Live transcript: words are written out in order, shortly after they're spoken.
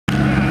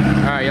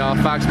Alright, y'all,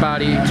 Fox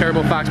body,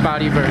 turbo Fox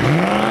body version.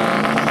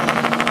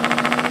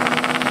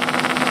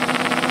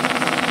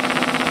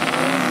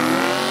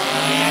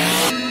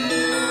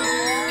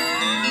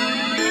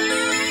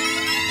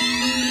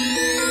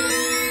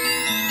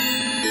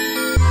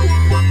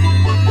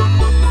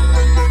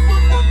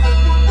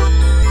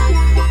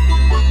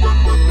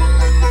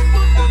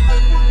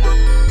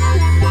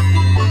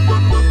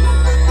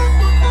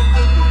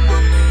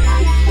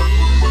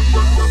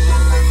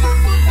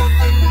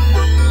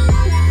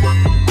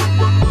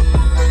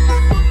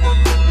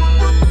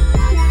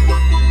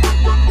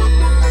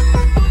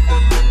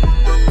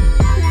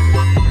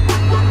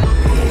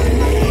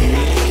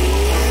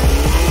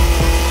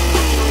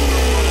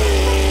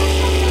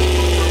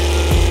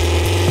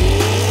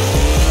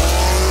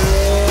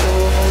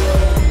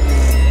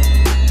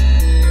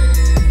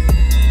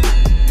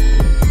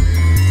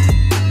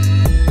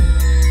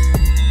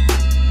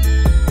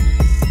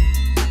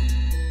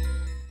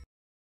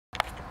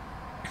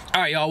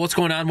 Alright, y'all, what's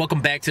going on?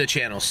 Welcome back to the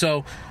channel.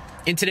 So,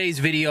 in today's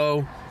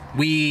video,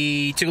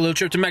 we took a little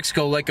trip to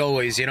Mexico, like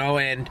always, you know,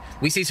 and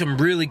we see some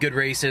really good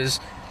races.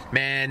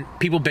 Man,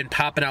 people have been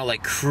popping out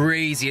like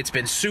crazy. It's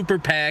been super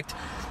packed.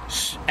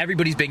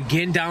 Everybody's been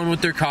getting down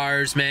with their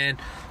cars, man.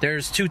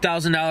 There's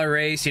 $2,000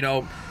 race, you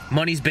know,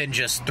 money's been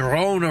just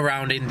thrown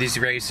around in these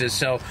races.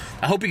 So,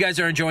 I hope you guys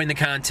are enjoying the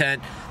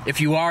content.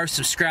 If you are,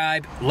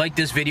 subscribe, like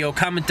this video,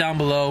 comment down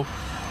below.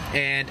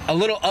 And a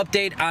little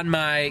update on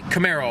my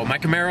Camaro. My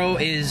Camaro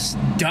is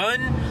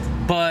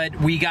done, but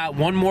we got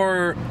one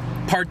more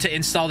part to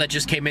install that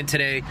just came in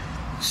today.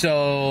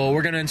 So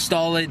we're gonna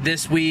install it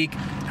this week.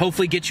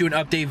 Hopefully get you an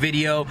update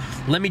video.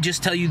 Let me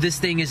just tell you, this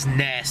thing is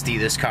nasty,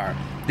 this car.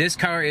 This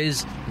car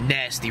is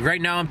nasty.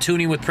 Right now I'm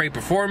tuning with Pre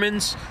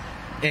Performance,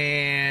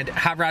 and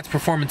Hot Rods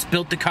Performance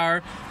built the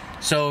car.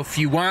 So if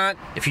you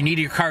need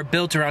your car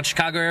built around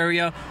Chicago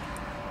area,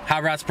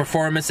 Hot Rods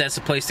Performance, that's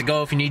the place to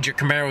go. If you need your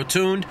Camaro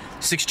tuned,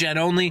 6th gen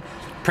only,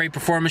 Pre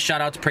Performance.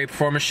 Shout out to Pre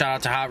Performance, shout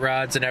out to Hot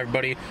Rods and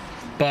everybody.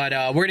 But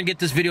we're gonna get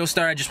this video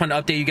started. I just want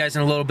to update you guys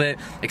in a little bit.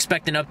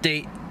 Expect an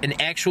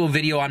actual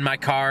video on my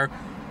car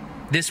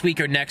this week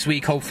or next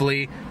week,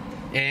 hopefully.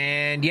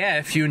 And yeah,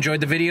 if you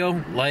enjoyed the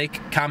video,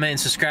 like, comment, and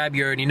subscribe.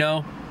 You already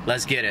know.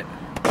 Let's get it.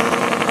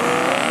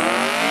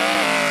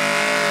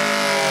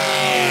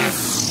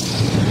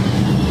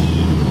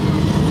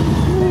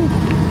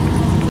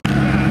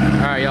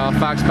 Alright, y'all,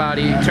 Fox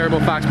body, turbo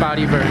Fox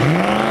body version.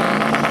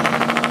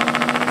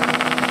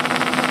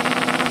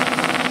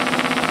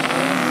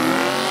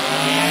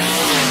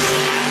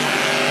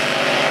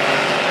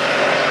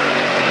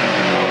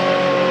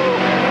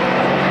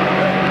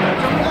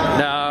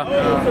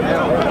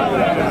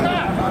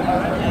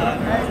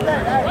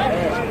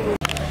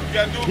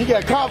 He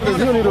got confidence,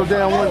 he don't need no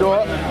damn window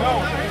up. Hold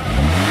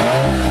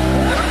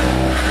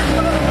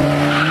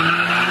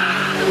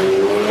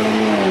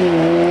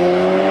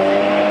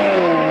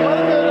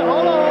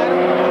on.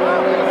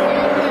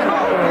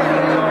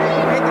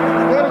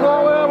 Gotta go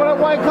over there with that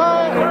white car.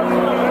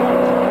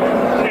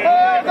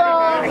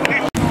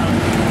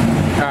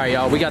 Alright,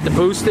 y'all, we got the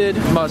boosted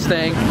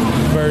Mustang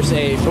versus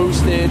a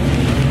boosted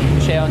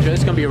Challenger.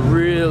 It's gonna be a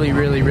really,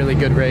 really, really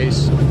good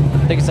race.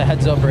 I think it's a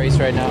heads-up race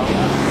right now.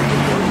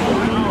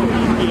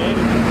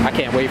 I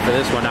can't wait for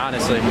this one,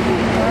 honestly.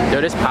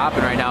 Dude, it's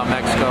popping right now in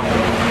Mexico.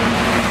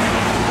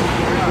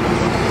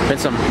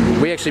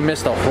 We actually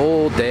missed a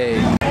whole day.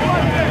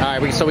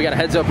 Alright, so we got a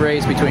heads-up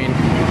race between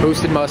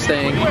boosted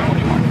Mustang,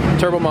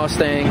 turbo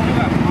Mustang,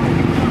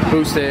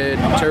 boosted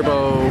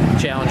turbo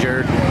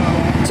Challenger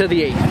to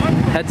the 8th.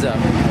 Heads up.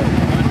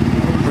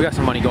 We got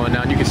some money going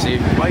down, you can see.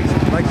 Like,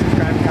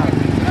 subscribe, comment.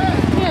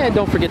 Yeah,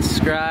 don't forget to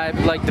subscribe,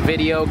 like the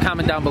video,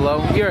 comment down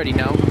below. You already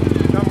know.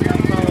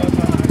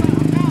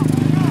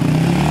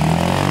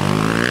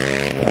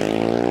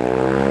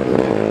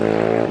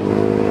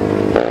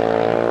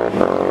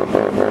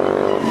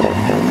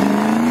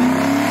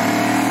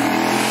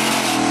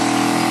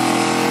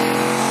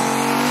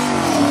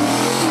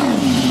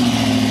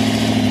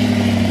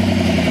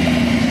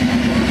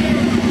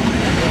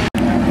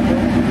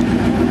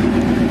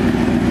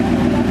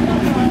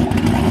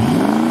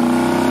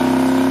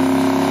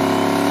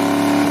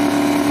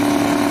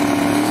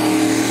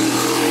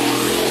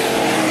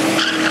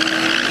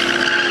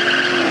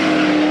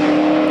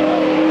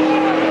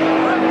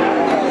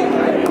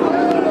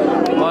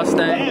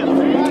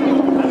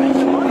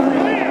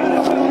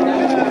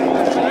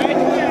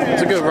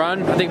 It's a good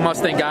run. I think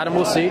Mustang got him.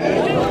 We'll see.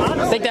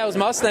 I think that was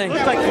Mustang.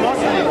 Looks like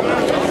Mustang.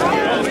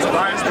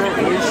 Tobias broke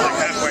loose like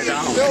halfway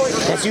down.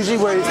 That's usually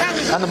where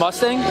on the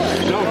Mustang?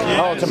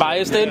 Oh,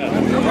 Tobias did?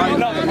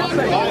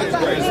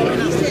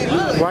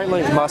 Right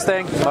lane.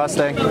 Mustang?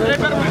 Mustang.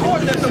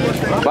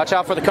 Watch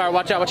out for the car.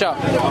 Watch out, watch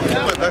out.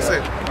 That's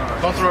it.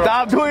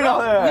 Stop doing all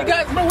that. He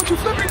got, bro, what you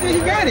flipping? He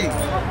got it.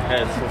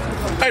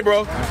 Hey,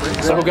 bro.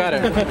 So who got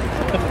it?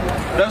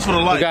 That's for the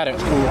light. Who got it?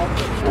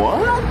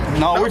 What?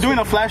 No, we're doing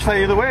a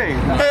flashlight either way.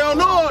 Hell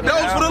no, that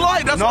was for the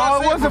light. That's what I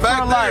said. No, it wasn't for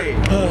the light.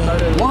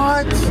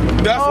 What?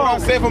 That's what I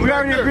said from We back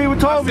already there. agreed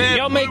with Toby.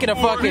 Y'all making a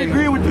fucking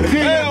Agree with the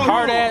king.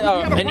 hard ass,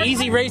 an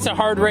easy race, a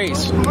hard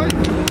race.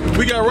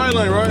 We got right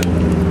lane, right?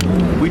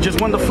 We just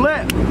won the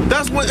flip.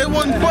 That's what it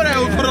wasn't for that. It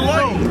was for the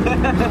light.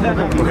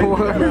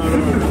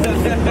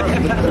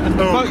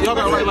 Y'all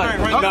got right lane.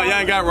 No, y'all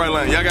ain't got right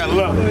lane. Y'all got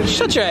left.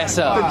 Shut your ass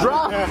up.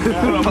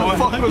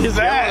 His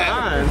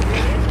ass.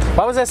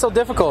 Why was that so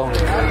difficult?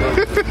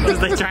 Because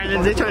they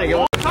trying to get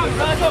one.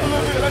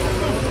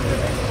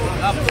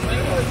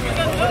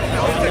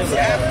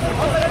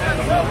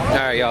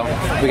 Alright, y'all.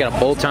 We got a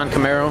bolt-on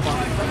Camaro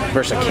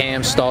versus a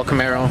cam stall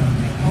Camaro.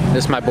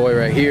 This is my boy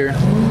right here.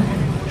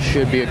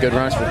 Should be a good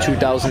run for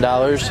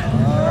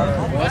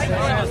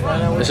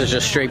 $2,000. This is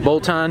just straight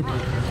bolt-on.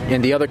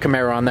 And the other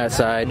Camaro on that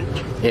side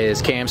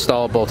is cam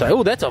stall bolt-on.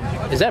 Oh, that's a...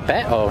 Is that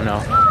bad? Oh, no.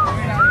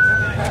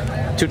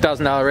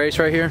 $2,000 race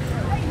right here.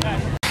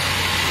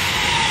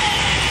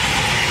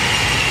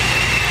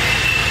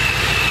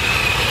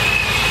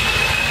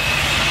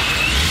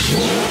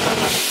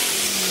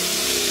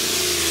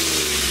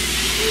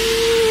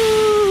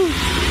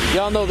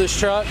 Y'all know this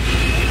truck.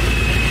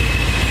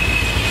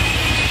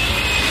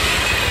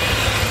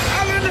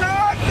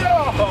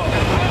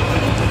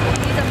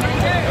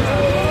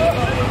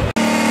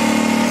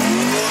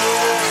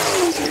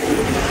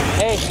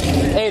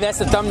 Hey, that's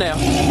the thumbnail.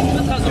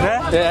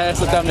 Yeah, that's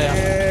the thumbnail.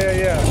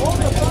 Yeah.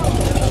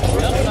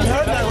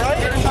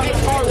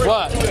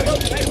 What?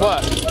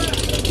 What?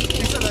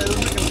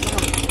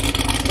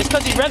 It's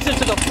because he revs it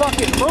to the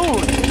fucking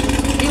moon.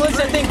 He lets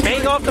that thing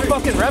bang off the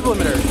fucking rev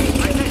limiter.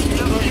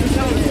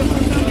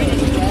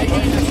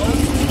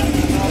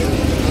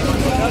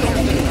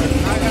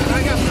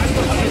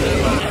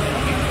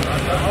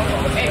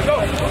 Hey,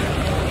 go.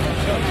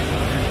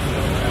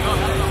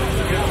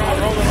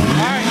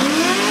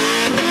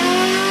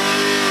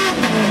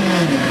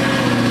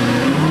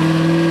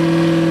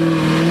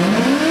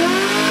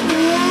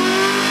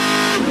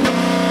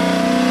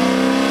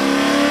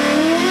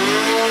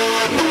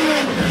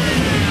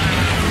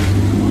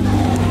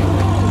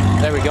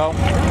 There we go.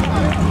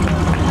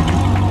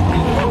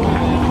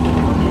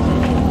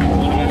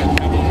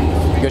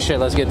 Good shit,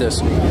 let's get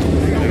this. We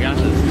got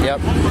this.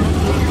 Yep.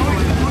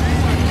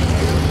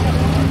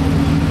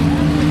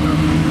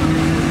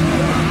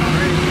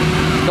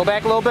 Go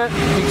back a little bit. You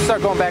can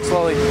start going back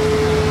slowly.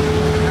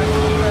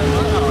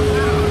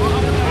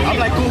 I'm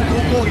like, cool.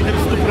 You did a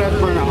stupid ass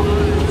burnout.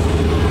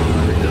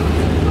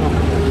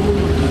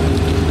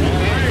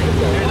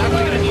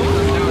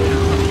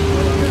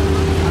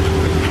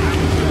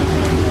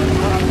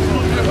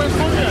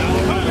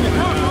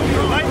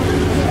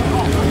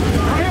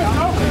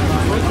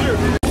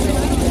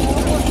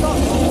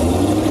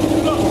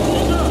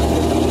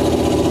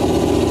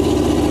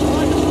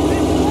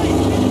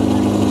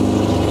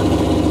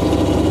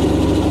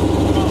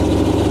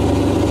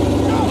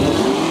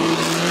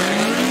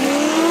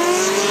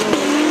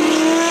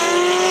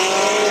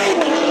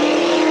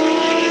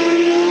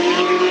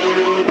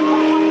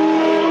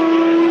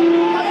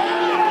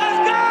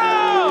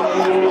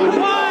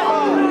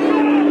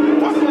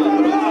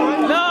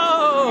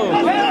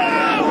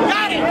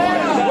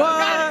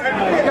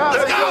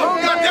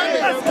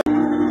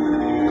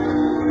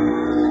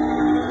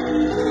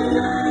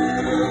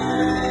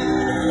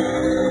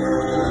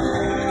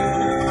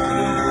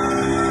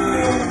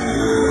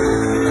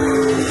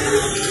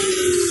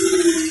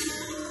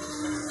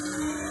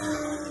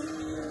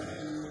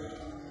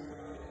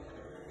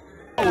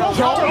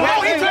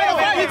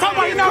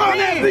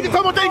 Nigga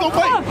talking about they ain't gonna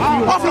play.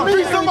 Off the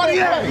beat, somebody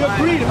else. We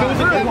agreed. If it was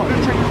a good one, we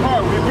check the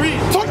car. We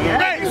agreed.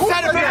 Hey, you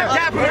said it, man.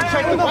 Gap and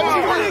check the car.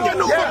 You ain't get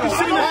no fucking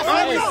shit in this.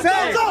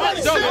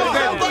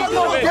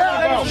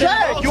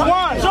 You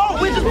won.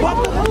 We just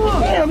bumped the hood.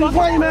 Damn, these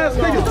lame ass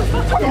niggas.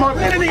 Talking about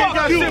that nigga ain't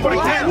got shit but a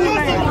cat.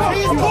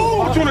 He's cool.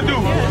 What you wanna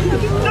do?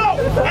 No.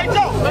 Hey,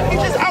 Joe, he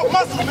just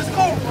out-muscle him. It's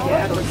cool.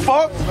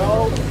 Fuck.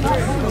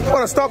 You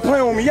wanna stop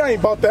playing with me? Y'all ain't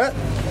about that.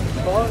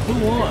 Who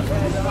won?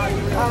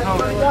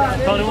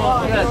 Tony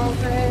won.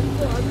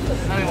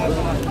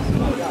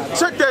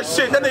 Check that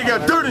shit. That nigga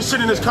got dirt and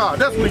shit in his car.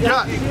 That's what he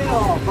got.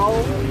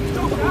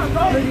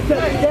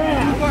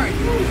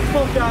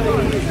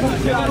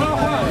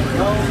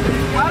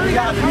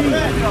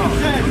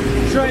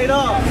 Straight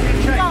up.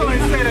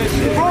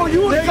 Bro,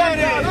 you said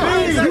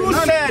that. You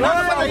said I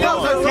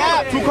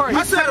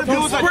said if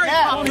you spray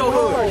pop your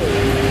hood.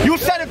 You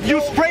said if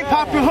you spray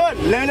pop your hood,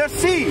 let us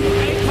see.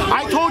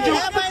 I told you.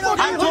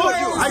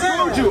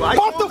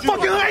 Pop the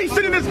fucking ain't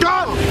sitting in this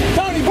car.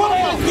 Tony, pop it.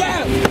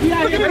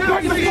 Look at me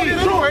fucking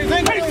drawer.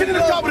 Ain't sitting in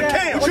the top of the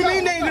can. What you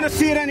mean they ain't gonna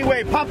see it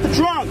anyway? Pop the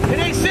trunk. It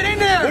ain't sitting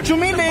there. What you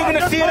mean they ain't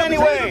gonna see it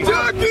anyway?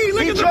 Jackie,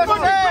 look at the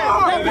fucking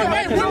car.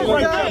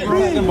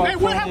 Hey,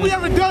 when have we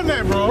ever done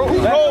that, bro? He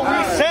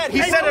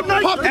said it.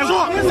 Pop the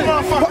trunk.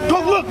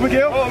 Don't look,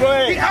 Miguel. Don't look.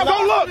 I ain't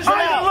gonna look.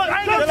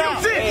 I ain't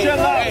gonna see shit.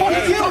 What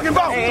are you talking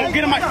about? Don't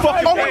get him my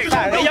fucking face.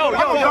 Hey, yo,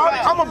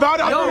 I'm about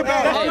it. I'm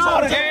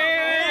about it.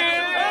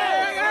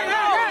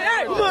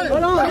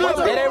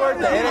 It ain't worth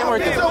it. It ain't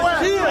worth it.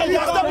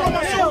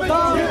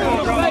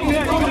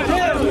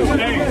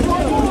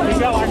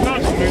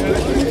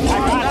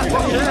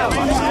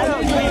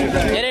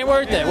 It ain't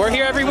worth it. We're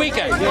here every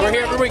weekend. We're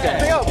here every weekend.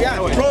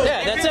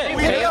 Yeah, that's it.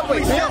 Pay up.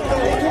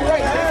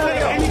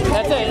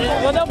 That's it.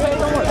 Well, they'll pay.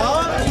 Don't worry.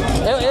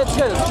 It's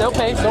good. They'll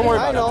pay. Don't worry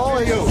about it.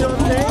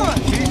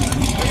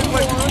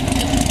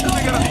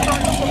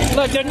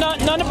 Look, there's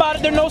none about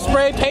it. There's no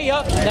spray. Pay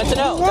up. That's an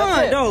L.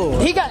 That's it. No.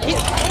 He got.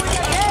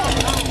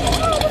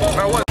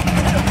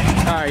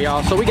 Alright,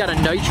 y'all. So we got a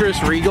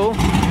nitrous Regal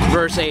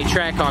versus a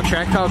Trackhawk.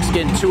 Trackhawk's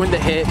getting 2 in the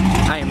hit.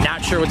 I am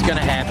not sure what's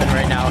gonna happen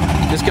right now.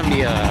 This is gonna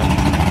be a.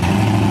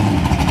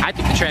 I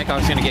think the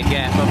Trackhawk's gonna get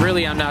gapped, but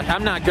really I'm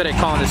not good at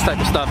calling this type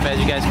of stuff, as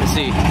you guys can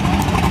see.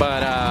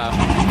 But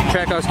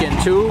Trackhawk's getting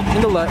 2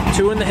 in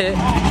the hit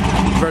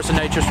versus a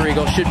nitrous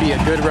Regal. Should be a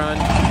good run.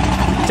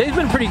 Today's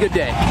been a pretty good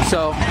day.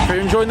 So if you're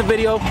enjoying the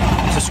video,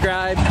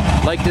 subscribe,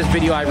 like this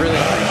video. I really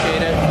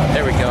appreciate it.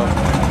 There we go.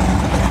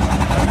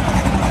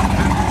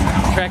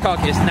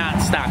 Trackhawk is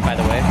not stock, by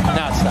the way.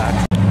 Not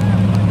stock.